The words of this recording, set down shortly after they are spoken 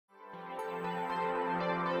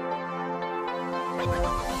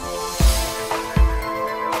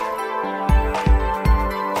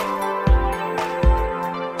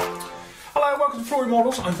Flory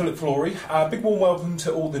Models, I'm Flory. Big warm welcome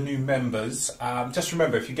to all the new members. Just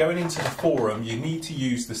remember, if you're going into the forum, you need to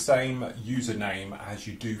use the same username as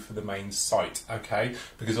you do for the main site, okay?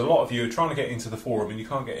 Because a lot of you are trying to get into the forum and you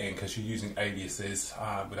can't get in because you're using aliases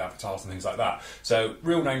with avatars and things like that. So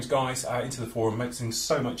real names, guys, into the forum makes things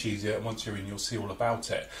so much easier, and once you're in, you'll see all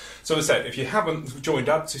about it. So as I said, if you haven't joined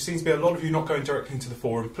up, there seems to be a lot of you not going directly into the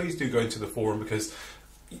forum. Please do go into the forum, because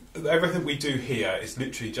everything we do here is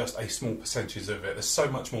literally just a small percentage of it. There's so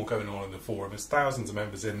much more going on in the forum. There's thousands of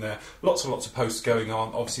members in there, lots and lots of posts going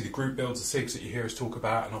on. Obviously the group builds, the SIGs that you hear us talk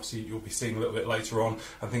about, and obviously you'll be seeing a little bit later on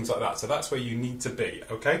and things like that. So that's where you need to be,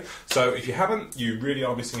 okay? So if you haven't, you really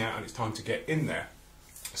are missing out, and it's time to get in there.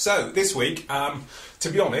 So this week, to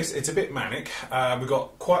be honest, it's a bit manic. We've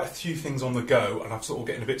got quite a few things on the go, and I'm sort of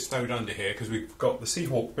getting a bit snowed under here because we've got the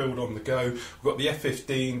Seahawk build on the go, we've got the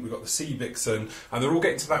F-15, we've got the Sea Vixen, and they're all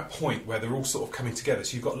getting to that point where they're all sort of coming together.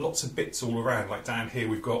 So you've got lots of bits all around, like down here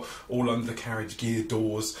we've got all undercarriage gear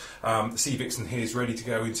doors. The Sea Vixen here is ready to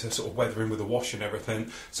go into sort of weathering with a wash and everything.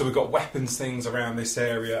 So we've got weapons things around this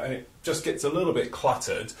area, and it just gets a little bit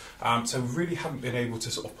cluttered. So we really haven't been able to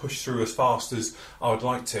sort of push through as fast as I would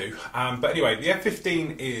like to. But anyway, the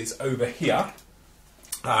F-15 is over here.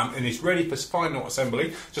 And it's ready for final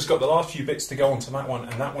assembly. Just got the last few bits to go onto that one,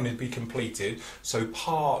 and that one will be completed. So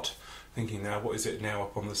thinking now, what is it now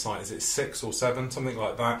up on the site? Is it 6 or 7? Something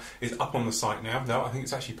like that is up on the site now. No, I think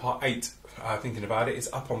it's actually part 8. Thinking about it,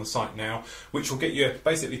 it's up on the site now, which will get you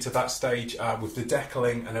basically to that stage with the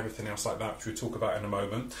decaling and everything else like that, which we'll talk about in a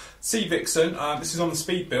moment. Sea Vixen, this is on the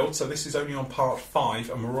speed build, so this is only on part 5,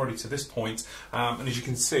 and we're already to this point. And as you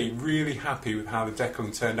can see, really happy with how the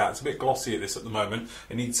decaling turned out. It's a bit glossy at this at the moment.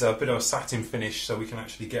 It needs a bit of a satin finish so we can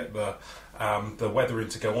actually get the weathering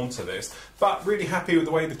to go onto this, but really happy with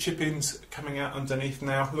the way the chipping's coming out underneath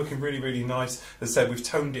now, looking really, really nice. As I said, we've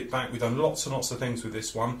toned it back, we've done lots and lots of things with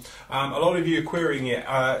this one. A lot of you are querying it.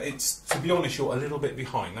 It's, to be honest, you're a little bit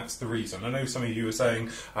behind. That's the reason. I know some of you were saying,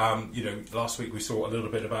 you know, last week we saw a little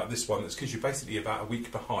bit about this one. That's because you're basically about a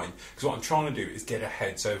week behind. Because what I'm trying to do is get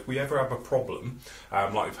ahead. So if we ever have a problem,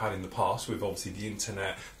 like we've had in the past with obviously the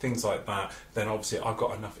internet, things like that, then obviously I've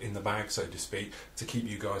got enough in the bag, so to speak, to keep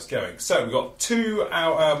you guys going. So we've got 2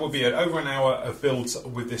 hour, will be over an hour of builds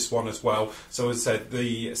with this one as well. So as I said,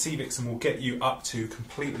 the Sea Vixen will get you up to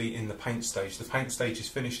completely in the paint stage. The paint stage is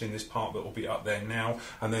finished in this part that will be up there now,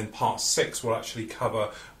 and then part 6 will actually cover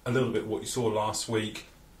a little bit what you saw last week,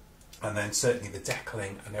 and then certainly the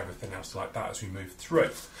decaling and everything else like that as we move through.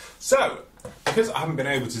 So, because I haven't been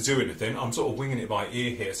able to do anything, I'm sort of winging it by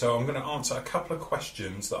ear here, so I'm going to answer a couple of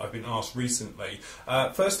questions that I've been asked recently.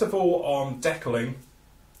 First of all, on decaling,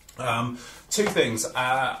 2 things.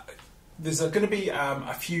 There's going to be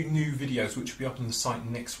a few new videos which will be up on the site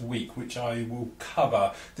next week, which I will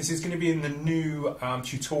cover. This is going to be in the new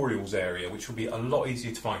tutorials area, which will be a lot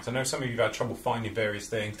easier to find. So I know some of you have had trouble finding various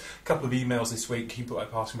things. A couple of emails this week, people are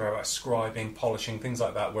asking about scribing, polishing, things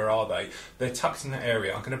like that. Where are they? They're tucked in that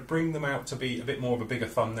area. I'm going to bring them out to be a bit more of a bigger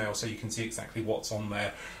thumbnail so you can see exactly what's on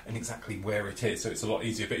there and exactly where it is, so it's a lot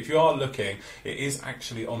easier. But if you are looking, it is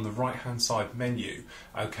actually on the right hand side menu,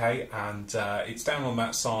 okay, and it's down on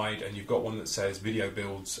that side, and you've got one that says video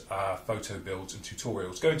builds, photo builds and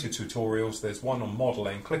tutorials. Go into tutorials, there's one on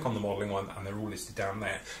modelling, click on the modelling one, and they're all listed down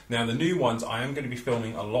there. Now the new ones, I am going to be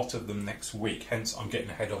filming a lot of them next week, hence I'm getting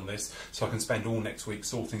ahead on this so I can spend all next week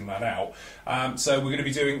sorting that out. So we're going to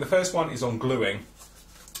be doing, the first one is on gluing,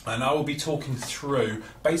 and I will be talking through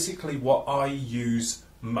basically what I use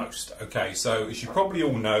most. Okay, so as you probably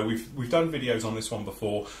all know, we've done videos on this one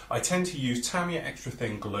before. I tend to use Tamiya Extra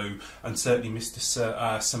Thin Glue and certainly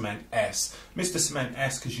Mr. Cement S. Mr. Cement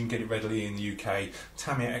S, because you can get it readily in the UK.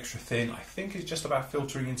 Tamiya Extra Thin, I think, is just about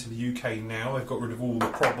filtering into the UK now. They've got rid of all the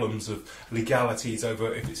problems of legalities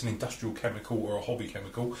over if it's an industrial chemical or a hobby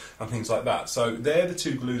chemical and things like that. So they're the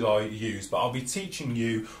 2 glues I use, but I'll be teaching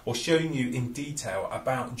you or showing you in detail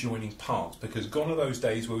about joining parts, because gone are those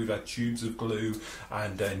days where we've had tubes of glue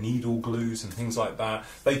and needle glues and things like that.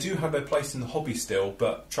 They do have their place in the hobby still,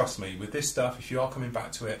 but trust me, with this stuff, if you are coming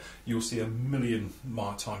back to it, you'll see a million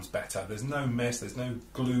times better. There's no mess, there's no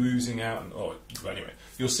glue oozing out, and anyway,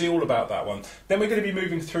 you'll see all about that one. Then we're going to be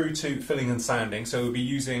moving through to filling and sanding, so we'll be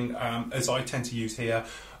using, as I tend to use here,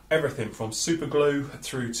 everything from super glue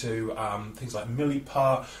through to things like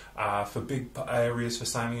milliput for big areas for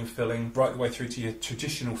sanding and filling, right the way through to your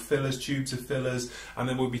traditional fillers, tubes of fillers, and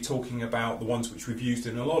then we'll be talking about the ones which we've used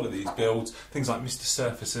in a lot of these builds, things like Mr.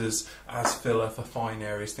 Surfacers as filler for fine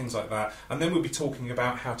areas, things like that, and then we'll be talking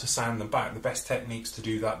about how to sand them back, the best techniques to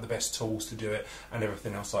do that, the best tools to do it, and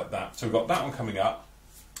everything else like that. So we've got that one coming up.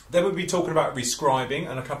 Then we'll be talking about rescribing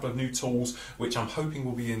and a couple of new tools which I'm hoping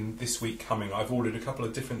will be in this week coming. I've ordered a couple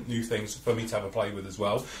of different new things for me to have a play with as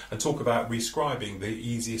well, and talk about rescribing, the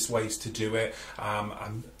easiest ways to do it,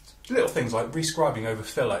 and little things like rescribing over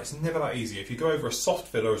filler. It's never that easy. If you go over a soft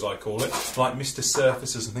filler, as I call it, like Mr.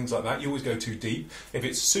 Surfacers and things like that, you always go too deep. If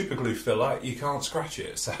it's super glue filler, you can't scratch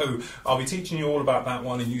it. So I'll be teaching you all about that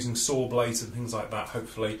one and using saw blades and things like that,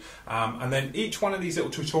 hopefully. And then each one of these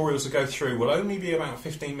little tutorials to go through will only be about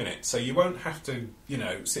 15 minutes, so you won't have to, you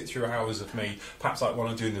know, sit through hours of me, perhaps like when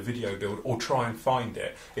I'm doing the video build, or try and find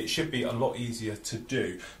it. It should be a lot easier to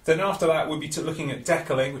do. Then after that, we'll be looking at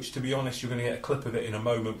decaling, which, to be honest, you're going to get a clip of it in a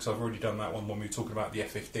moment, because I've already done that one when we were talking about the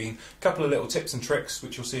F15. A couple of little tips and tricks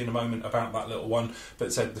which you'll see in a moment about that little one,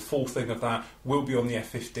 but said the full thing of that will be on the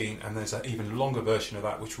F15, and there's an even longer version of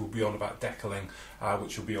that which will be on about decaling,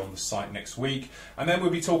 which will be on the site next week. And then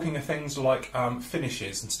we'll be talking of things like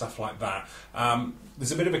finishes and stuff like that.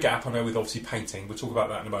 There's a bit of a gap, I know, with obviously painting. We'll talk about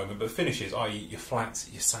that in a moment, but finishes, i.e. your flats,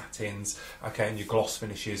 your satins, okay, and your gloss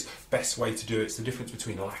finishes, best way to do it. It's the difference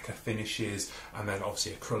between lacquer finishes and then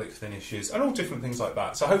obviously acrylic finishes and all different things like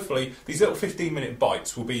that. So hopefully these little 15-minute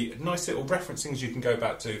bites will be nice little reference things you can go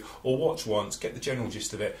back to or watch once, get the general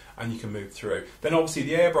gist of it, and you can move through. Then obviously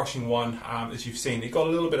the airbrushing one, as you've seen, it got a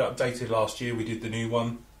little bit updated last year. We did the new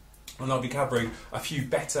one, and I'll be covering a few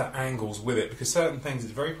better angles with it, because certain things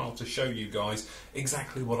it's very hard to show you guys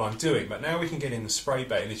exactly what I'm doing. But now we can get in the spray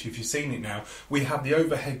bay, and if you've seen it now, we have the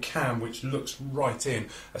overhead cam which looks right in,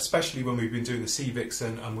 especially when we've been doing the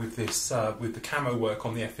vixen and with this with the camo work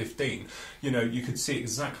on the F15. You know, you could see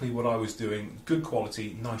exactly what I was doing, good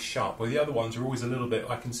quality, nice sharp, where the other ones are always a little bit,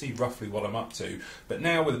 I can see roughly what I'm up to, but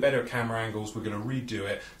now with the better camera angles we're going to redo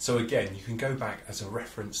it, so again you can go back as a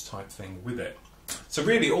reference type thing with it. So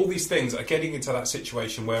really all these things are getting into that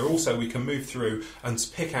situation where also we can move through and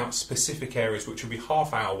pick out specific areas, which will be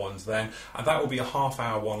half-hour ones then, and that will be a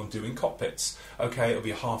half-hour one on doing cockpits, okay, it'll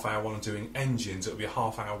be a half-hour one on doing engines, it'll be a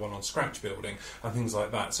half-hour one on scratch building and things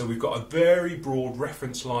like that. So we've got a very broad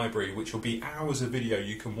reference library which will be hours of video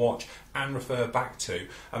you can watch and refer back to,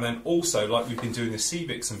 and then also, like we've been doing the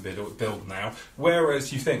vixen build now,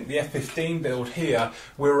 whereas you think the F15 build here,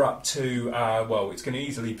 we're up to, well, it's going to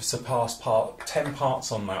easily surpass 10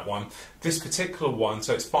 parts on that one. This particular one,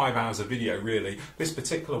 so it's 5 hours of video really, this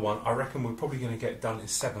particular one I reckon we're probably going to get done in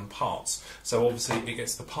 7 parts. So obviously it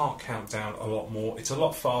gets the part count down a lot more, it's a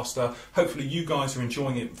lot faster. Hopefully you guys are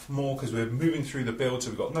enjoying it more because we're moving through the build, so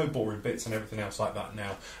we've got no boring bits and everything else like that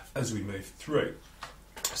now as we move through.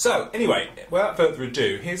 So anyway, without further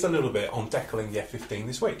ado, here's a little bit on decaling the F15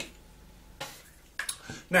 this week.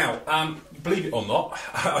 Now, believe it or not,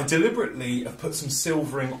 I deliberately have put some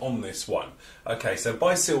silvering on this one. Okay, so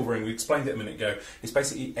by silvering, we explained it a minute ago, it's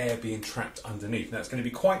basically air being trapped underneath. Now, it's going to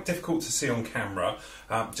be quite difficult to see on camera,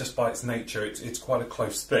 just by its nature, it's quite a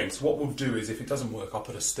close thing. So what we'll do is, if it doesn't work, I'll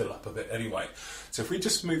put a still up of it anyway. So if we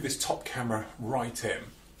just move this top camera right in.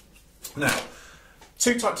 Now,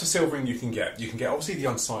 2 types of silvering you can get. You can get obviously the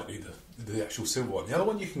unsightly, the actual silver one. The other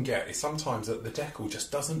one you can get is sometimes that the decal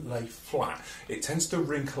just doesn't lay flat. It tends to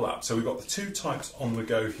wrinkle up. So we've got the 2 types on the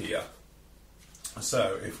go here.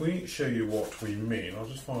 So if we show you what we mean, I'll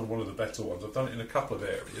just find one of the better ones. I've done it in a couple of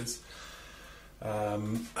areas. As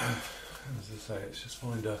I say, let's just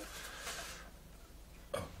find a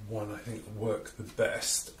one I think work the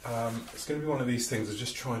best. It's going to be one of these things. I'm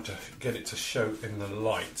just trying to get it to show in the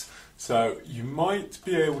light. So you might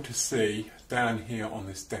be able to see down here on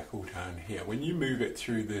this decal down here, when you move it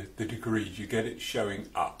through the degrees, you get it showing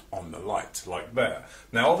up on the light, like there.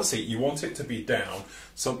 Now obviously you want it to be down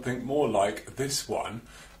something more like this one,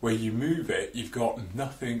 where you move it, you've got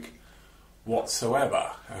nothing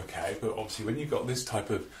whatsoever, okay? But obviously when you've got this type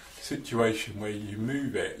of situation where you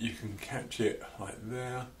move it, you can catch it like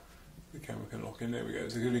there. The camera can lock in, there we go,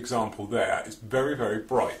 it's a good example there. It's very, very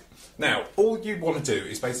bright. Now, all you want to do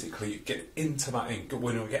is basically get into that ink,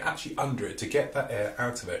 when you get actually under it, to get that air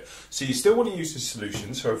out of it. So you still want to use the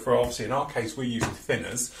solution, so for obviously in our case we're using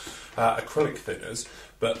thinners, acrylic thinners,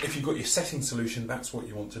 but if you've got your setting solution, that's what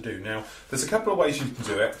you want to do. Now, there's a couple of ways you can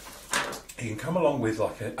do it. You can come along with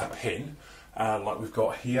like a pin, like we've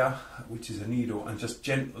got here, which is a needle, and just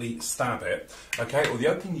gently stab it. Okay, or the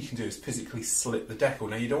other thing you can do is physically slit the decal.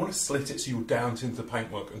 Now you don't want to slit it so you're down into the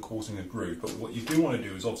paintwork and causing a groove, but what you do want to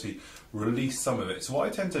do is obviously release some of it. So what I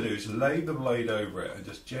tend to do is lay the blade over it and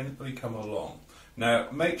just gently come along. Now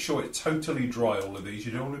make sure it's totally dry, all of these.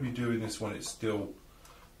 You don't want to be doing this when it's still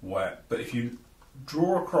wet, but if you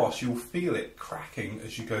draw across you'll feel it cracking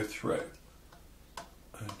as you go through.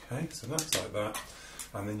 Okay, so that's like that.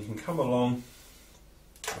 And then you can come along,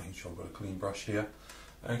 making sure I've got a clean brush here,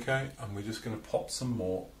 okay, and we're just going to pop some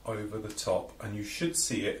more over the top, and you should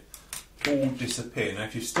see it all disappear. Now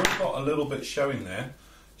if you've still got a little bit showing there,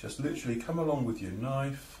 just literally come along with your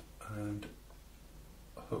knife and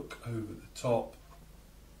hook over the top,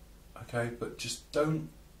 okay, but just don't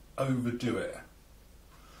overdo it,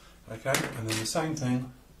 okay, and then the same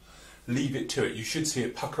thing, leave it to it. You should see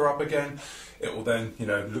it pucker up again. It will then, you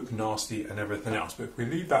know, look nasty and everything else. But if we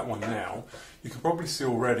leave that one now, you can probably see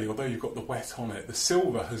already, although you've got the wet on it, the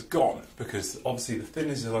silver has gone because obviously the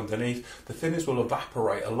thinners is underneath. The thinners will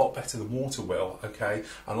evaporate a lot better than water will, okay,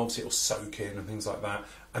 and obviously it will soak in and things like that.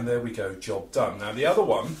 And there we go, job done. Now the other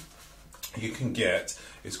one you can get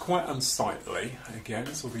is quite unsightly. Again,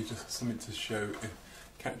 this will be just something to show in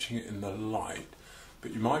catching it in the light.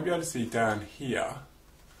 But you might be able to see down here.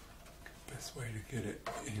 Best way to get it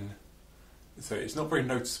in. So it's not very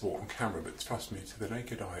noticeable on camera, but trust me, to the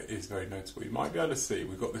naked eye it is very noticeable. You might be able to see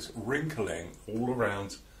we've got this wrinkling all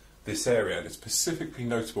around this area, and it's specifically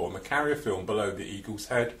noticeable on the carrier film below the eagle's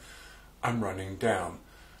head and running down.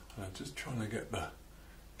 And I'm just trying to get the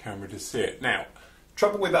camera to see it. Now,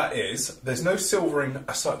 trouble with that is there's no silvering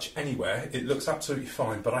as such anywhere. It looks absolutely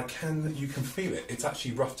fine, but you can feel it. It's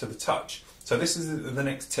actually rough to the touch. So this is the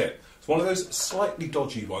next tip. It's one of those slightly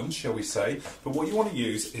dodgy ones, shall we say, but what you want to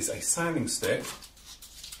use is a sanding stick.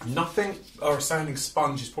 Nothing, or a sanding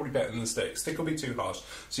sponge is probably better than the stick. Stick will be too harsh.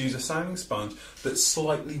 So use a sanding sponge that's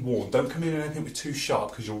slightly worn. Don't come in with anything with too sharp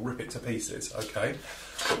because you'll rip it to pieces, okay?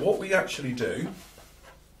 But what we actually do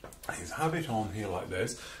is have it on here like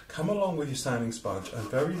this, come along with your sanding sponge and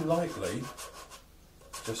very lightly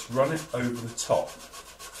just run it over the top.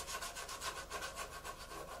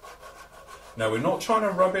 Now we're not trying to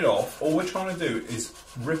rub it off, all we're trying to do is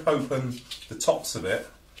rip open the tops of it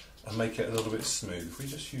and make it a little bit smooth. If we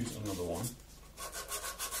just use another one.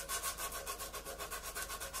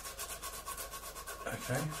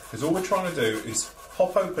 Okay, because all we're trying to do is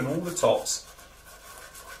pop open all the tops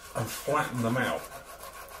and flatten them out.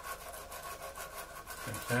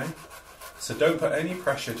 Okay, so don't put any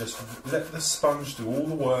pressure, just let the sponge do all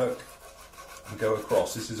the work and go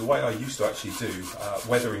across. This is a way I used to actually do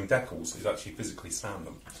weathering decals, is actually physically sand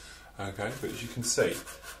them. Okay, but as you can see,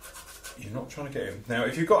 you're not trying to get in. Now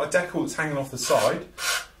if you've got a decal that's hanging off the side,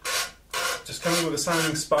 just come in with a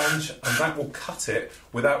sanding sponge and that will cut it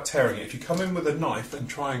without tearing it. If you come in with a knife and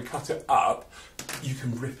try and cut it up, you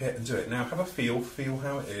can rip it and do it. Now have a feel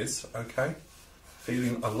how it is, okay?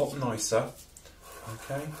 Feeling a lot nicer,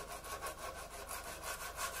 okay?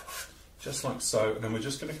 Just like so, and then we're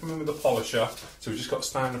just going to come in with a polisher. So we've just got a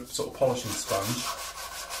standard sort of polishing sponge.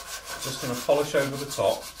 Just going to polish over the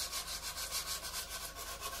top.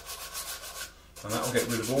 And that will get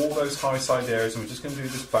rid of all those high side areas, and we're just going to do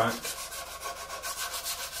this back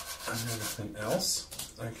and everything else.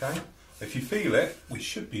 Okay, if you feel it, we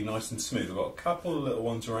should be nice and smooth. I've got a couple of little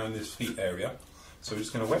ones around this feet area, so we're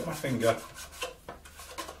just going to wet my finger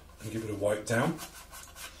and give it a wipe down.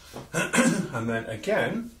 And then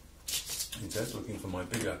again, instead looking for my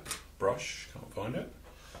bigger brush, can't find it.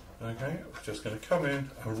 Okay, we're just going to come in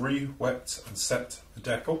and re-wet and set the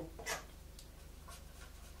decal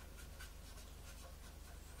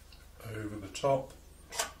over the top,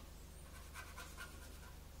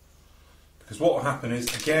 because what will happen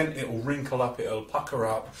is, again, it will wrinkle up, it will pucker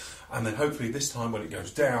up, and then hopefully this time when it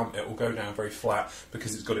goes down, it will go down very flat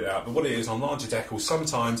because it's got it out. But what it is, on larger decals,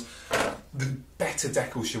 sometimes the better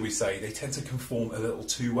decals, shall we say, they tend to conform a little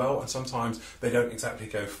too well, and sometimes they don't exactly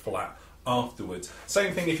go flat afterwards.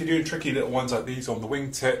 Same thing if you're doing tricky little ones like these on the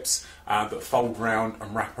wingtips that fold round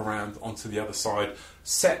and wrap around onto the other side.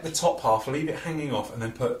 Set the top half, leave it hanging off, and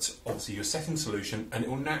then put obviously your setting solution, and it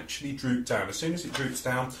will naturally droop down. As soon as it droops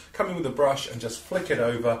down, come in with a brush and just flick it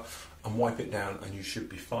over, and wipe it down, and you should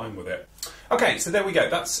be fine with it. Okay, so there we go,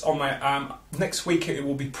 that's on there. Next week it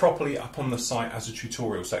will be properly up on the site as a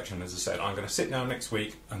tutorial section. As I said, I'm going to sit down next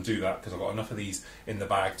week and do that because I've got enough of these in the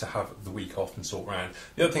bag to have the week off and sort around.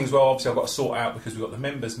 The other thing as well, obviously I've got to sort out because we've got the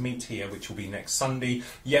members meet here, which will be next Sunday.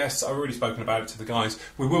 Yes, I've already spoken about it to the guys.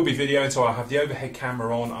 We will be videoing, so I'll have the overhead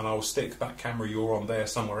camera on, and I'll stick that camera you're on there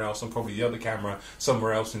somewhere else, and probably the other camera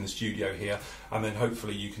somewhere else in the studio here, and then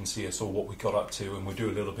hopefully you can see us all what we got up to, and we'll do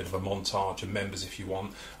a little bit of a montage of members if you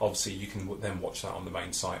want. Obviously you can then watch that on the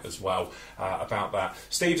main site as well about that.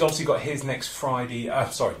 Steve's obviously got his next Sunday,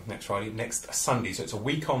 so it's a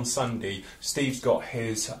week on Sunday. Steve's got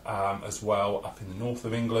his as well up in the north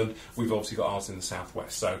of England. We've obviously got ours in the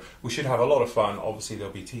southwest, so we should have a lot of fun. Obviously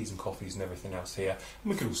there'll be teas and coffees and everything else here,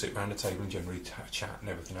 and we could all sit around the table and generally chat and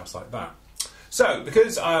everything else like that. So,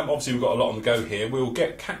 because obviously we've got a lot on the go here, we'll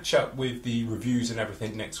catch up with the reviews and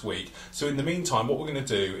everything next week. So in the meantime, what we're going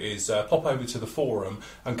to do is pop over to the forum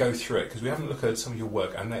and go through it, because we haven't looked at some of your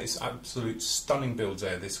work, and there is absolute stunning builds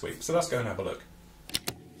there this week. So let's go and have a look.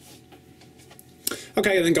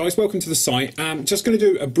 Okay then guys, welcome to the site. Just going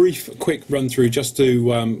to do a brief quick run through just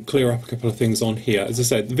to clear up a couple of things on here. As I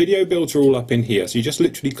said, the video builds are all up in here, so you just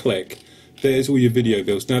literally click, there's all your video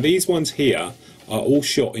builds. Now these ones here are all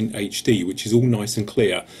shot in HD, which is all nice and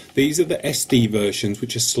clear. These are the SD versions,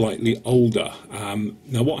 which are slightly older.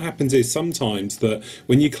 Now what happens is sometimes that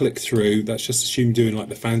when you click through, let's just assume doing like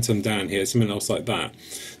the Phantom down here, something else like that,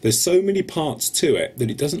 there's so many parts to it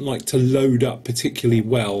that it doesn't like to load up particularly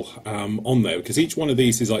well on there, because each one of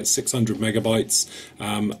these is like 600 megabytes,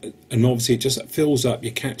 and obviously it just fills up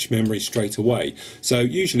your cache memory straight away. So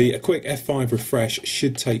usually a quick F5 refresh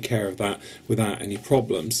should take care of that without any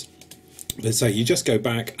problems. Let's say you just go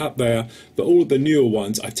back up there, but all of the newer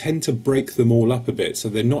ones, I tend to break them all up a bit so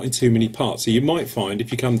they're not in too many parts. So you might find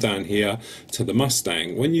if you come down here to the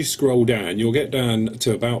Mustang, when you scroll down, you'll get down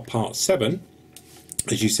to about part 7,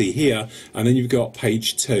 as you see here, and then you've got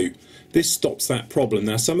page 2. This stops that problem.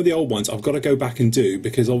 Now some of the old ones I've got to go back and do,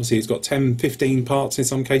 because obviously it's got 10, 15 parts in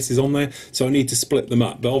some cases on there, so I need to split them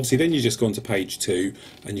up. But obviously then you just go on to page 2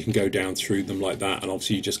 and you can go down through them like that, and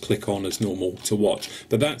obviously you just click on as normal to watch.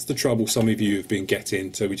 But that's the trouble some of you have been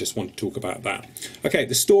getting, so we just want to talk about that. Okay,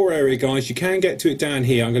 the store area guys, you can get to it down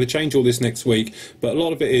here. I'm going to change all this next week, but a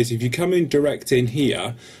lot of it is if you come in direct in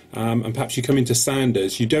here, and perhaps you come into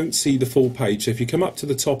Sanders, you don't see the full page. So if you come up to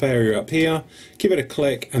the top area up here, give it a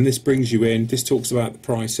click, and this brings you in. This talks about the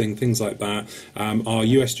pricing, things like that. Our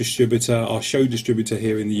US distributor, our show distributor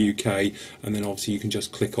here in the UK, and then obviously you can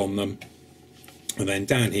just click on them. And then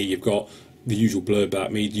down here you've got the usual blurb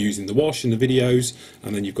about me using the wash and the videos,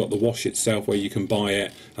 and then you've got the wash itself where you can buy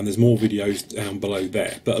it, and there's more videos down below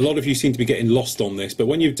there. But a lot of you seem to be getting lost on this, but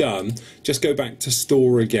when you've done, just go back to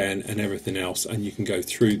store again and everything else, and you can go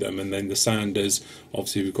through them. And then the Sanders,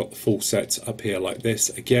 obviously we've got the full sets up here like this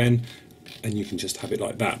again, and you can just have it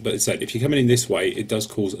like that. But as I said, if you're coming in this way, it does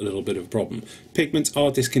cause a little bit of a problem. Pigments are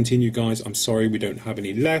discontinued guys, I'm sorry we don't have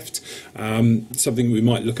any left. Something we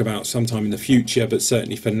might look about sometime in the future, but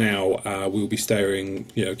certainly for now we'll be staring,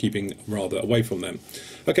 keeping rather away from them.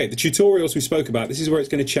 Okay, the tutorials we spoke about, this is where it's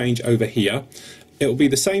going to change over here. It'll be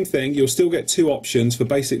the same thing. You'll still get 2 options for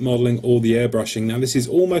basic modelling or the airbrushing. Now this is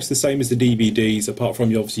almost the same as the DVDs, apart from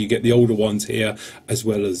obviously you get the older ones here as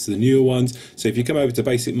well as the newer ones. So if you come over to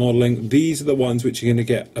basic modelling, these are the ones which are going to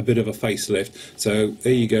get a bit of a facelift. So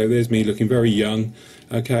there you go, there's me looking very young.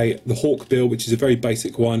 Okay, the Hawk build, which is a very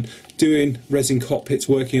basic one, doing resin cockpits,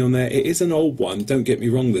 working on there. It is an old one, don't get me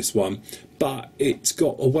wrong, this one, but it's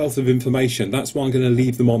got a wealth of information. That's why I'm going to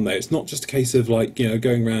leave them on there. It's not just a case of like,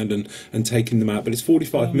 going around and taking them out, but it's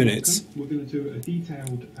 45 minutes. We're going to do a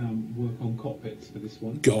detailed work on cockpits for this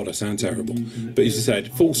one. God, I sound terrible. But as I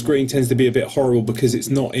said, full screen tends to be a bit horrible because it's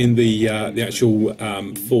not in the actual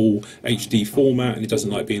full HD format, and it doesn't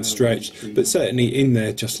like being stretched, but certainly in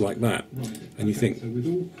there just like that. Right. And you think, so with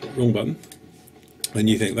all... wrong button. And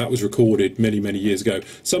you think that was recorded many, many years ago.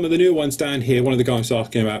 Some of the newer ones down here, one of the guys was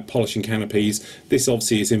asking about polishing canopies. This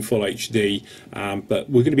obviously is in full HD, but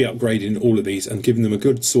we're going to be upgrading all of these and giving them a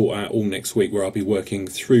good sort out all next week, where I'll be working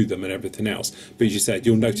through them and everything else. But as you said,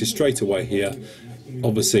 you'll notice straight away here,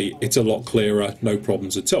 obviously it's a lot clearer, no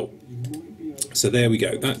problems at all. So there we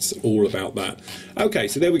go, that's all about that. Okay,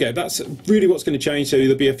 so there we go, that's really what's going to change. So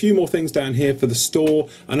there'll be a few more things down here for the store,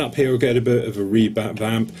 and up here we'll get a bit of a revamp.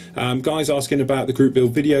 Guys asking about the group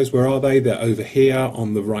build videos, where are they? They're over here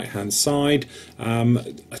on the right hand side.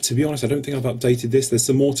 To be honest, I don't think I've updated this. There's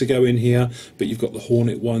some more to go in here, but you've got the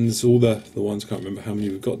Hornet ones, all the ones, I can't remember how many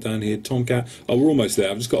we've got down here. Tomcat, oh, we're almost there.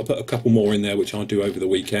 I've just got to put a couple more in there, which I'll do over the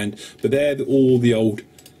weekend. But they're all the old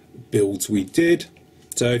builds we did.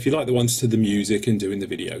 So if you like the ones to the music and doing the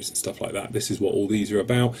videos and stuff like that, this is what all these are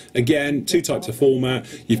about. Again, two types of format.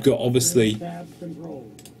 You've got obviously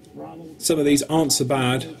some of these aren't so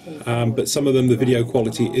bad, but some of them the video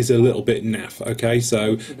quality is a little bit naff. Okay,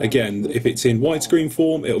 so again, if it's in widescreen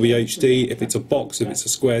form, it'll be HD. If it's a box, if it's a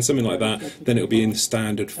square, something like that, then it'll be in the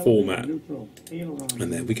standard format.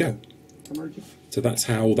 And there we go. So that's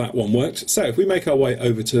how that one works. So if we make our way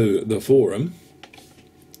over to the forum.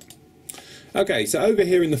 Okay, so over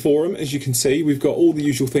here in the forum, as you can see, we've got all the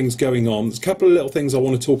usual things going on. There's a couple of little things I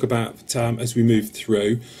want to talk about as we move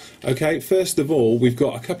through. Okay, first of all, we've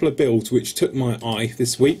got a couple of builds which took my eye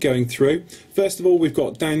this week going through. First of all, we've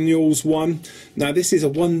got Daniel's one. Now, this is a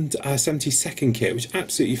 1/72 kit, which is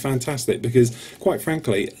absolutely fantastic because, quite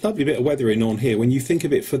frankly, lovely bit of weathering on here when you think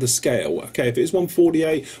of it for the scale. Okay, if it's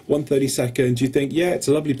 1/48, 1/32, you think, yeah, it's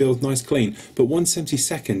a lovely build, nice clean. But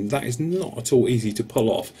 1/72, that is not at all easy to pull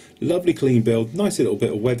off. Lovely clean build, nice little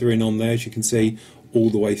bit of weathering on there, as you can see,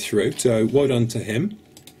 all the way through. So, well done to him.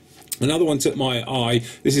 Another one took my eye.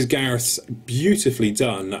 This is Gareth's beautifully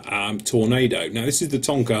done Tornado. Now, this is the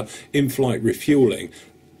Tonka in-flight refueling.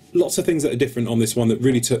 Lots of things that are different on this one that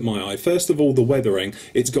really took my eye. First of all, the weathering.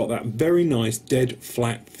 It's got that very nice dead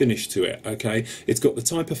flat finish to it, okay? It's got the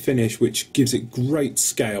type of finish which gives it great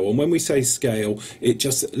scale, and when we say scale, it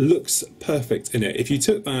just looks perfect in it. If you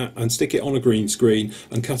took that and stick it on a green screen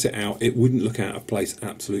and cut it out, it wouldn't look out of place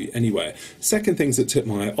absolutely anywhere. Second things that took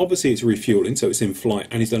my eye, obviously it's refueling, so it's in flight,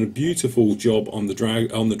 and he's done a beautiful job on the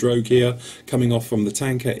drogue here, coming off from the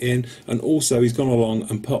tanker in, and also he's gone along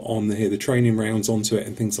and put on here the training rounds onto it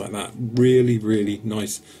and things like that. Really, really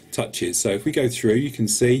nice touches. So if we go through, you can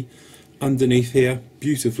see underneath here,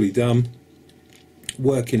 beautifully done,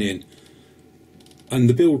 working in. And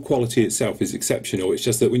the build quality itself is exceptional. It's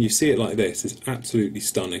just that when you see it like this, it's absolutely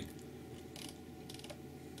stunning.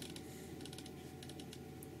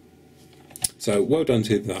 So well done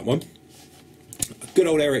to that one. Good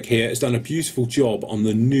old Eric here has done a beautiful job on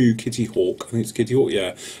the new Kitty Hawk. I think it's Kitty Hawk,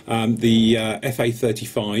 yeah. The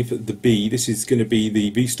FA35, the B. This is going to be the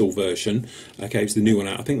V-stall version. Okay, it's the new one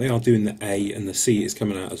out. I think they are doing the A, and the C is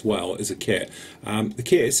coming out as well as a kit. The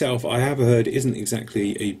kit itself, I have heard, isn't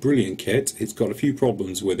exactly a brilliant kit. It's got a few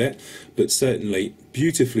problems with it, but certainly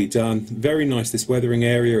beautifully done. Very nice, this weathering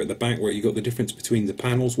area at the back where you've got the difference between the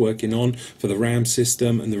panels working on for the RAM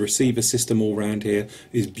system and the receiver system all around here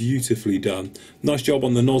is beautifully done. Nice job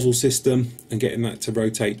on the nozzle system and getting that to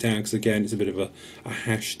rotate down, because again it's a bit of a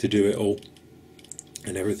hash to do it all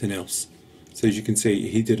and everything else. So as you can see,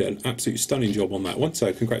 he did an absolutely stunning job on that one,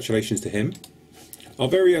 so congratulations to him. Our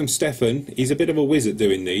very own Stefan, he's a bit of a whiz at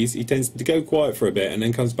doing these. He tends to go quiet for a bit and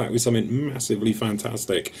then comes back with something massively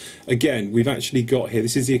fantastic. Again, we've actually got here,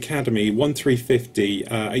 this is the Academy 1350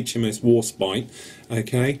 HMS Warspite,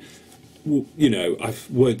 okay? You know,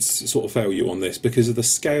 words sort of fail you on this because of the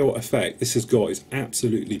scale effect this has got is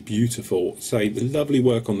absolutely beautiful. Say the lovely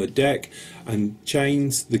work on the deck and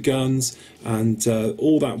chains, the guns, and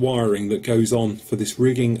all that wiring that goes on for this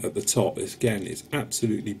rigging at the top is, again, is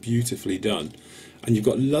absolutely beautifully done. And you've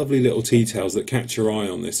got lovely little details that catch your eye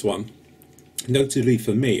on this one. Notably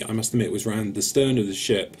for me, I must admit, it was around the stern of the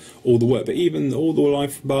ship, all the work, but even all the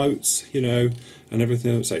lifeboats, you know, and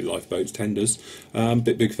everything else, say lifeboats, tenders, a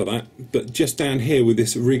bit big for that. But just down here with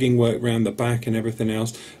this rigging work around the back and everything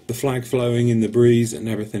else, the flag flowing in the breeze and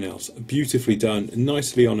everything else, beautifully done,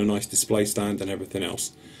 nicely on a nice display stand and everything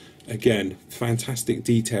else. Again, fantastic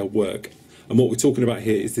detailed work. And what we're talking about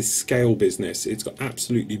here is this scale business. It's got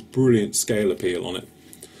absolutely brilliant scale appeal on it.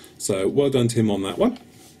 So well done to him on that one.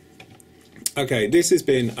 Okay, this has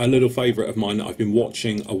been a little favourite of mine that I've been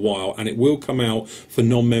watching a while, and it will come out for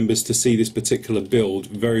non-members to see this particular build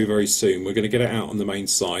very, very soon. We're going to get it out on the main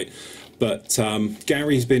site. But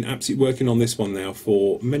Gary's been absolutely working on this one now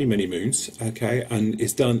for many, many moons, okay, and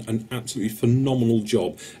it's done an absolutely phenomenal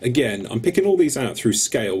job. Again, I'm picking all these out through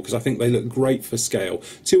scale because I think they look great for scale.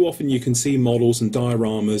 Too often you can see models and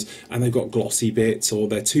dioramas and they've got glossy bits or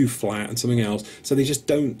they're too flat and something else, so they just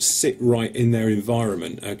don't sit right in their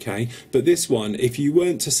environment, okay. But this one, if you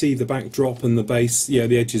weren't to see the backdrop and the base, yeah,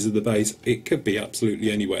 the edges of the base, it could be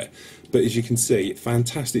absolutely anywhere. But as you can see,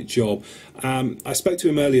 fantastic job. I spoke to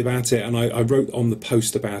him earlier about it, and I wrote on the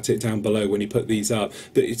post about it down below when he put these up,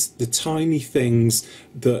 that it's the tiny things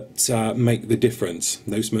that make the difference.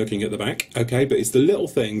 No smirking at the back, okay? But it's the little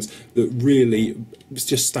things that really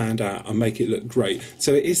just stand out and make it look great.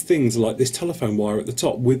 So it is things like this telephone wire at the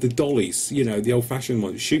top with the dollies, you know, the old-fashioned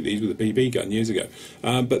ones. Shoot these with a BB gun years ago,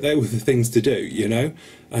 but they were the things to do, you know.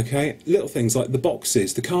 Okay, little things like the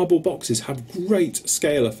boxes, the cardboard boxes have great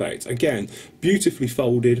scale effect. Again, beautifully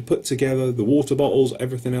folded, put together, the water bottles,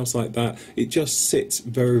 everything else like that. It just sits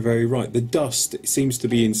very, very right. The dust seems to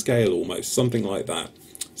be in scale almost, something like that.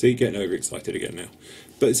 So you're getting overexcited again now.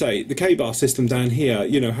 But say, the K-bar system down here,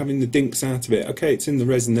 you know, having the dinks out of it, okay, it's in the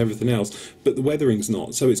resin and everything else, but the weathering's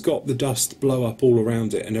not. So it's got the dust blow up all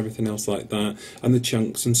around it and everything else like that, and the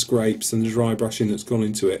chunks and scrapes and the dry brushing that's gone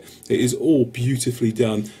into it. It is all beautifully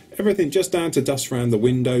done. Everything just down to dust around the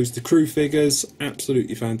windows, the crew figures,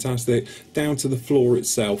 absolutely fantastic, down to the floor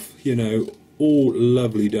itself, you know, all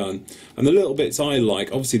lovely done. And the little bits I like,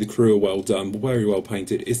 obviously the crew are well done, very well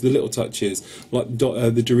painted, is the little touches like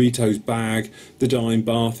the Doritos bag, the dime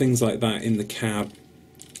bar, things like that in the cab,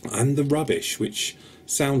 and the rubbish, which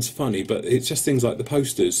sounds funny, but it's just things like the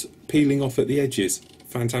posters peeling off at the edges.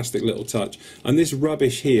 Fantastic little touch. And this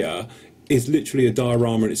rubbish here is literally a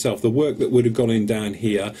diorama in itself. The work that would have gone in down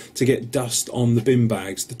here to get dust on the bin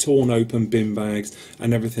bags, the torn open bin bags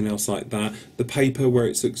and everything else like that. The paper where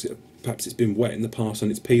it looks, perhaps it's been wet in the past and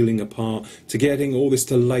it's peeling apart, to getting all this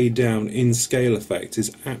to lay down in scale effect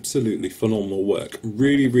is absolutely phenomenal work.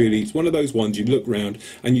 Really, really, it's one of those ones you look round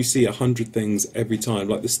and you see 100 things every time,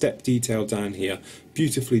 like the step detail down here,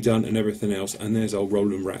 beautifully done and everything else. And there's old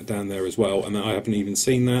Roland Rat down there as well, and I haven't even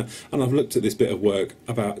seen that, and I've looked at this bit of work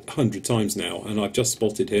about 100 times now and I've just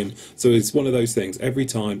spotted him. So it's one of those things, every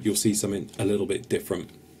time you'll see something a little bit different.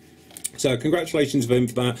 So congratulations to him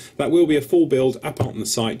for that. That will be a full build up on the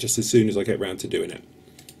site just as soon as I get round to doing it.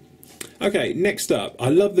 Okay, next up, I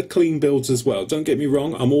love the clean builds as well. Don't get me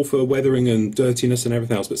wrong, I'm all for weathering and dirtiness and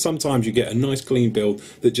everything else, but sometimes you get a nice clean build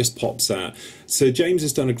that just pops out. So James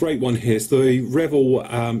has done a great one here. It's the Revel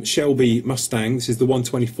Shelby Mustang. This is the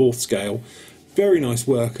 1/24th scale. Very nice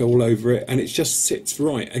work all over it, and it just sits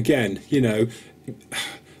right. Again, you know,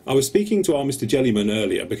 I was speaking to our Mr. Jellyman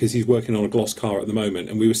earlier because he's working on a gloss car at the moment,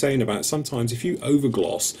 and we were saying about sometimes if you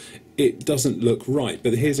overgloss, it doesn't look right.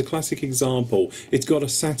 But here's a classic example. It's got a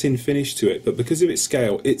satin finish to it, but because of its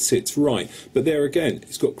scale, it sits right. But there again,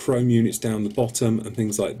 it's got chrome units down the bottom and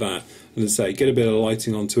things like that. And as I say, get a bit of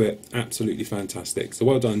lighting onto it, absolutely fantastic. So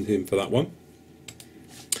well done to him for that one.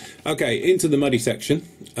 Okay, into the muddy section.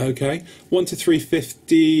 Okay, 1 to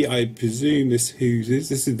 350. I presume this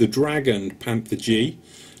is the Dragon Panther G.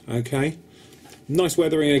 Okay, nice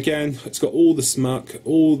weathering again. It's got all the smuck,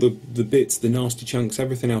 all the bits, the nasty chunks,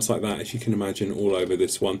 everything else like that, as you can imagine, all over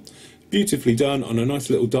this one. Beautifully done on a nice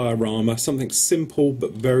little diorama, something simple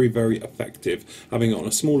but very, very effective. Having it on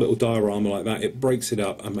a small little diorama like that, it breaks it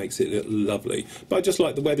up and makes it look lovely. But I just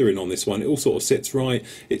like the weathering on this one. It all sort of sits right.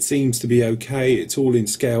 It seems to be okay. It's all in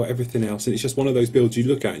scale, everything else. And it's just one of those builds you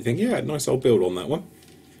look at and you think, yeah, nice old build on that one.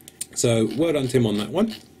 So well done, Tim, on that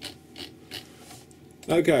one.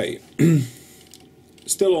 Okay.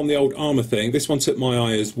 Still on the old armour thing, this one took my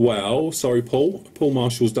eye as well. Sorry, Paul. Paul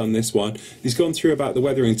Marshall's done this one. He's gone through about the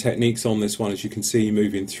weathering techniques on this one, as you can see,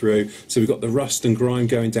 moving through. So we've got the rust and grime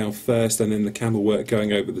going down first, and then the camel work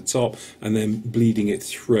going over the top, and then bleeding it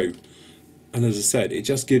through. And as I said, it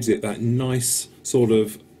just gives it that nice sort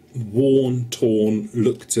of worn, torn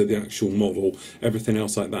look to the actual model, everything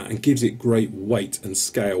else like that, and gives it great weight and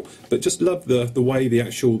scale. But just love the way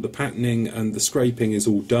the patterning and the scraping is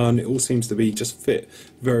all done. It all seems to be just fit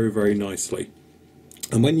very, very nicely.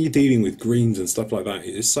 And when you're dealing with greens and stuff like that,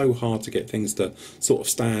 it is so hard to get things to sort of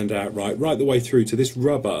stand out right the way through to this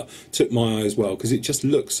rubber. Took my eye as well, because it just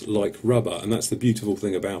looks like rubber, and that's the beautiful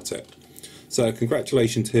thing about it. So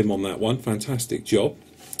congratulations to him on that one. Fantastic job.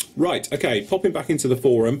 Right, okay, popping back into the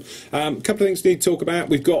forum. A couple of things we need to talk about.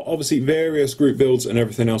 We've got obviously various group builds and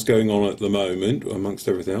everything else going on at the moment, amongst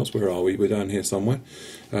everything else. Where are we? We're down here somewhere.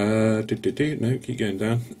 No, keep going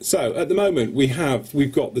down. So at the moment we've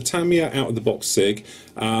got the Tamiya out of the box SIG.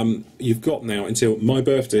 You've got now until my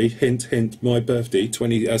birthday, hint hint, my birthday,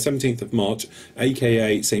 17th of March,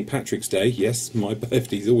 aka St Patrick's Day. Yes, my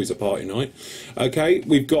birthday is always a party night. Okay,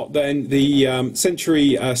 we've got then the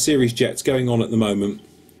Century series jets going on at the moment.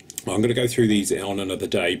 I'm going to go through these on another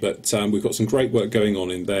day, but we've got some great work going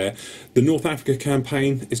on in there. The North Africa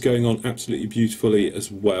campaign is going on absolutely beautifully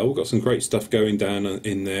as well. We've got some great stuff going down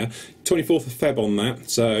in there. 24th of Feb on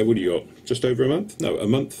that, so what do you got? Just over a month? No, a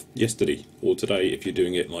month yesterday, or today if you're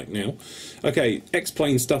doing it like now. Okay,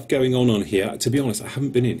 X-Plane stuff going on here. To be honest, I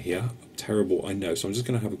haven't been in here. Terrible, I know, so I'm just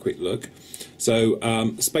going to have a quick look. So,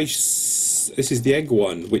 Space, this is the Egg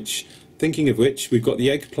one, which, thinking of which, we've got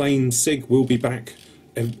the Egg Plane SIG will be back.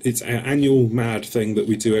 It's our annual mad thing that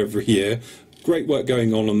we do every year. Great work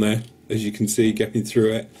going on there, as you can see, getting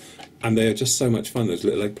through it. And they are just so much fun, those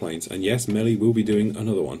little egg planes. And yes, Melly will be doing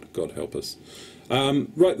another one, God help us.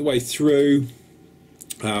 Right the way through,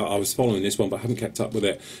 I was following this one, but I haven't kept up with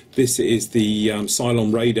it. This is the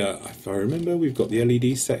Cylon Raider. If I remember, we've got the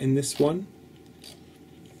LED set in this one.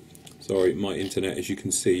 Sorry, my internet, as you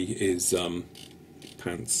can see, is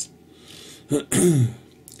pants. Come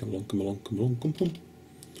along, come along, come along, come on.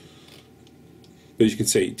 But as you can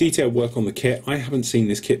see, detailed work on the kit. I haven't seen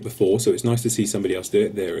this kit before, so it's nice to see somebody else do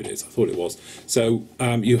it. There it is. I thought it was. So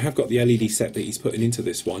you have got the LED set that he's putting into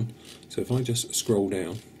this one. So if I just scroll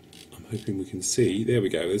down, I'm hoping we can see. There we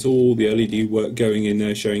go. There's all the LED work going in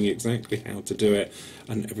there, showing you exactly how to do it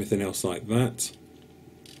and everything else like that.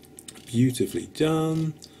 Beautifully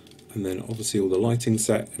done. And then obviously all the lighting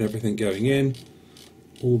set and everything going in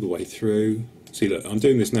all the way through. See, look, I'm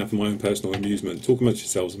doing this now for my own personal amusement. Talk amongst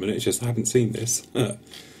yourselves a minute, it's just I haven't seen this.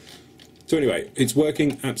 So anyway, it's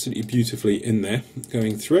working absolutely beautifully in there,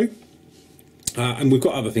 going through. And we've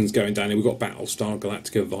got other things going down here. We've got Battlestar,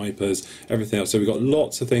 Galactica, Vipers, everything else. So we've got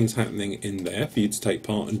lots of things happening in there for you to take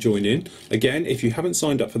part and join in. Again, if you haven't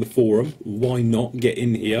signed up for the forum, why not get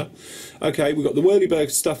in here? Okay, we've got the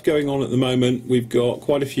Whirlyberg stuff going on at the moment. We've got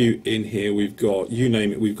quite a few in here. We've got, you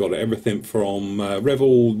name it, we've got everything from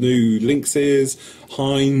Revel, new Lynxes,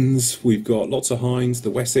 Heinz. We've got lots of Heinz, the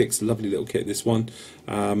Wessex, lovely little kit, this one.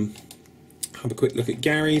 Have a quick look at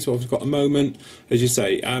Gary's while we've got a moment. As you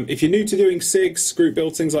say, if you're new to doing SIGs, group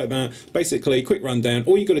builds, things like that, basically, quick rundown,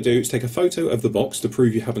 all you've got to do is take a photo of the box to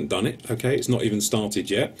prove you haven't done it, okay? It's not even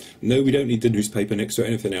started yet. No, we don't need the newspaper next to it or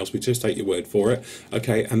anything else, we just take your word for it,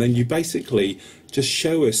 okay? And then you basically just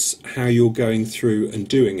show us how you're going through and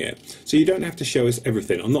doing it. So you don't have to show us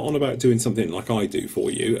everything. I'm not on about doing something like I do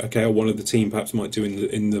for you, okay, or one of the team perhaps might do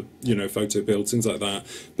in the you know, photo builds, things like that.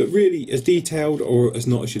 But really, as detailed or as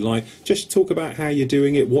not as you like, just talk about how you're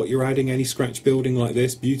doing it, what you're adding, any scratch building like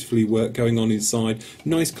this, beautifully work going on inside.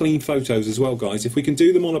 Nice clean photos as well, guys. If we can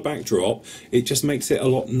do them on a backdrop, it just makes it a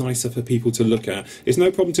lot nicer for people to look at. It's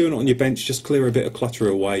no problem doing it on your bench, just clear a bit of clutter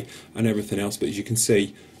away and everything else. But as you can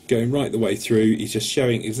see, going right the way through, he's just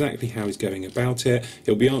showing exactly how he's going about it.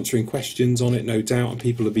 He'll be answering questions on it, no doubt, and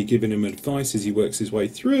people will be giving him advice as he works his way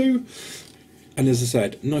through. And as I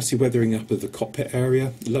said, nicely weathering up of the cockpit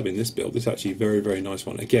area. Loving this build. It's actually a very, very nice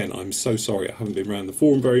one. Again, I'm so sorry I haven't been around the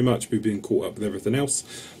forum very much. We've been caught up with everything else.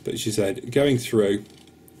 But as you said, going through.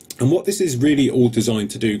 And what this is really all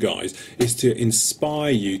designed to do, guys, is to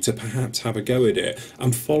inspire you to perhaps have a go at it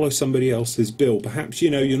and follow somebody else's build. Perhaps,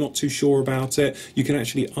 you know, you're not too sure about it. You can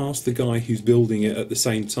actually ask the guy who's building it at the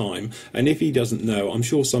same time. And if he doesn't know, I'm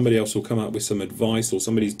sure somebody else will come up with some advice, or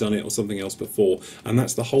somebody's done it or something else before. And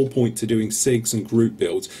that's the whole point to doing SIGs and group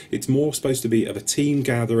builds. It's more supposed to be of a team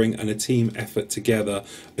gathering and a team effort together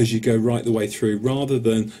as you go right the way through, rather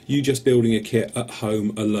than you just building a kit at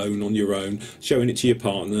home alone on your own, showing it to your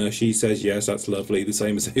partner. She says yes, that's lovely, the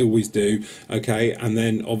same as they always do, okay? And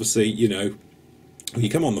then obviously, you know, when you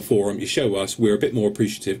come on the forum, you show us, we're a bit more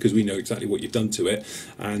appreciative because we know exactly what you've done to it,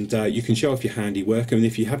 and you can show off your handiwork. And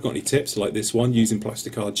if you have got any tips like this one, using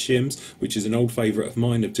plasticard shims, which is an old favourite of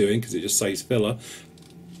mine of doing because it just saves filler,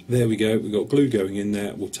 there we go, we've got glue going in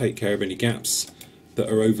there. We'll take care of any gaps that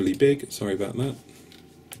are overly big. Sorry about that.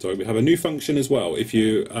 Sorry, we have a new function as well. If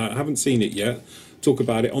you haven't seen it yet, talk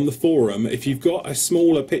about it on the forum. If you've got a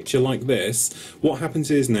smaller picture like this, what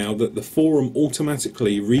happens is now that the forum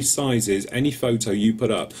automatically resizes any photo you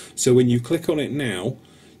put up. So when you click on it now,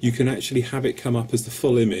 you can actually have it come up as the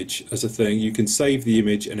full image as a thing. You can save the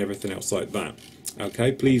image and everything else like that.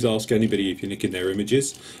 Okay, please ask anybody if you're nicking their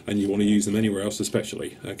images and you want to use them anywhere else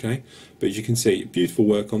especially, okay? But as you can see, beautiful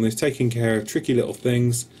work on this, taking care of tricky little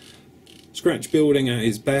things. Scratch building at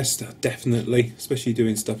its best, definitely, especially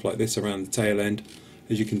doing stuff like this around the tail end,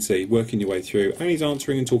 as you can see, working your way through, and he's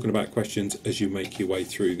answering and talking about questions as you make your way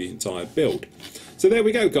through the entire build. So there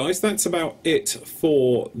we go, guys, that's about it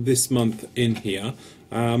for this month in here.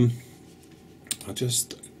 I'll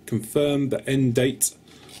just confirm the end date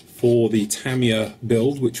for the Tamiya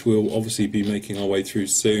build, which we'll obviously be making our way through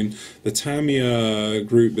soon. The Tamiya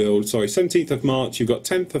group build, sorry, 17th of March, you've got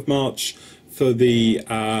 10th of March for the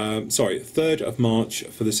 3rd of March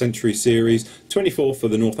for the Century Series, 24th for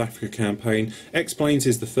the North Africa campaign. X-Planes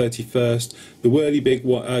is the 31st. The Whirly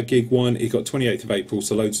Gig one, you've got 28th of April,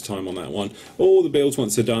 so loads of time on that one. All the builds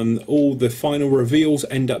once they're done, all the final reveals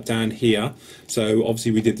end up down here. So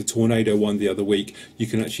obviously we did the Tornado one the other week. You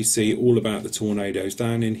can actually see all about the Tornadoes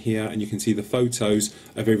down in here, and you can see the photos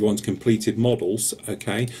of everyone's completed models,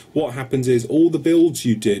 okay? What happens is all the builds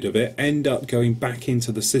you did of it end up going back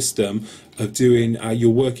into the system of doing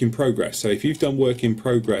your work in progress. So if you've done work in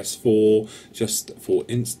progress for, just for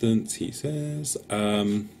instance, he says,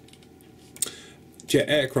 jet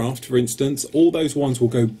aircraft, for instance, all those ones will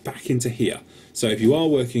go back into here. So if you are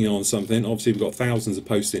working on something, obviously we've got thousands of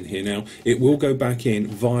posts in here now, it will go back in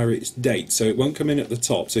via its date. So it won't come in at the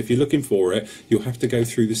top. So if you're looking for it, you'll have to go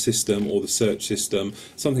through the system or the search system,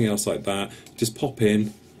 something else like that. Just pop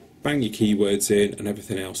in, bang your keywords in and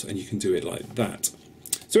everything else, and you can do it like that.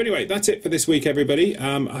 So anyway, that's it for this week, everybody.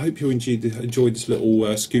 I hope you enjoyed this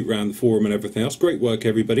little scoot around the forum and everything else. Great work,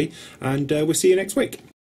 everybody. And we'll see you next week.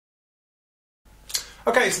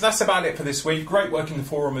 Okay, so that's about it for this week. Great work in the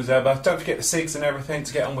forum as ever. Don't forget the SIGs and everything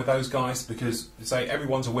to get on with those guys, because say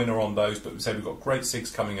everyone's a winner on those, but we say we've got great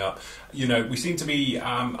SIGs coming up. You know, we seem to be,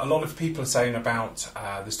 a lot of people are saying about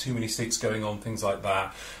there's too many SIGs going on, things like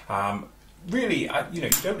that. Really, you know,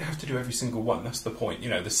 you don't have to do every single one. That's the point. You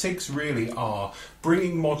know, the SIGs really are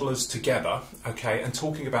bringing modelers together, okay, and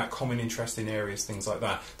talking about common interest in areas, things like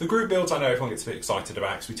that. The group builds, I know everyone gets a bit excited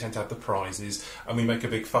about because we tend to have the prizes and we make a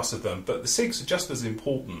big fuss of them, but the SIGs are just as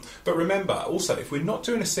important. But remember, also, if we're not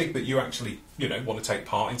doing a SIG that you actually, you know, want to take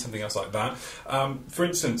part in, something else like that, for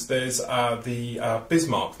instance, there's the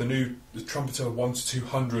Bismarck, the new Trumpeter 1 to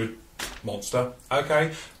 200 monster,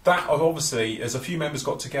 okay, that obviously as a few members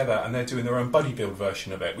got together and they're doing their own buddy build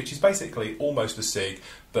version of it, which is basically almost a SIG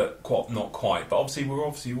but not quite, but obviously we're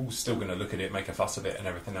all still going to look at it, make a fuss of it and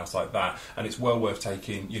everything else like that, and it's well worth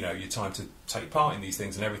taking, you know, your time to take part in these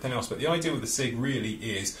things and everything else. But the idea with the SIG really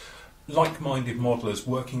is like-minded modelers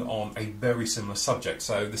working on a very similar subject.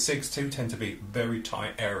 So the SIGs too tend to be very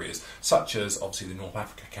tight areas, such as obviously the North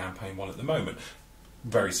Africa campaign one at the moment.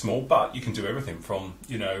 Very small, but you can do everything from,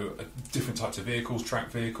 you know, different types of vehicles, track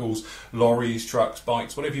vehicles, lorries, trucks,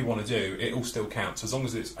 bikes, whatever you want to do, it all still counts. As long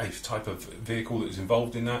as it's a type of vehicle that is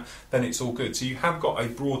involved in that, then it's all good. So you have got a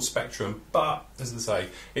broad spectrum, but as I say,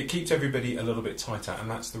 it keeps everybody a little bit tighter, and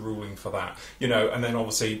that's the ruling for that. You know, and then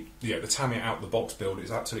obviously, you know, the Tamiya out the box build is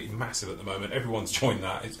absolutely massive at the moment. Everyone's joined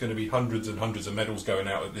that. It's going to be hundreds and hundreds of medals going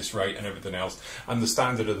out at this rate and everything else. And the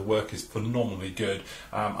standard of the work is phenomenally good.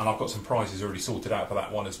 And I've got some prizes already sorted out for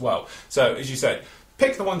that one as well. So as you said,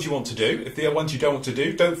 pick the ones you want to do. If there are ones you don't want to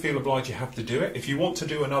do, don't feel obliged you have to do it. If you want to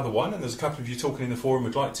do another one, and there's a couple of you talking in the forum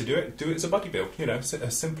would like to do it as a buddy build. You know,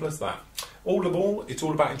 as simple as that. All in all, it's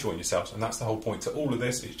all about enjoying yourselves, and that's the whole point to all of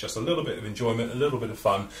this. It's just a little bit of enjoyment, a little bit of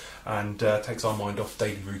fun, and takes our mind off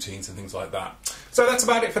daily routines and things like that. So that's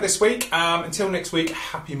about it for this week. Until next week,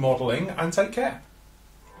 happy modelling and take care.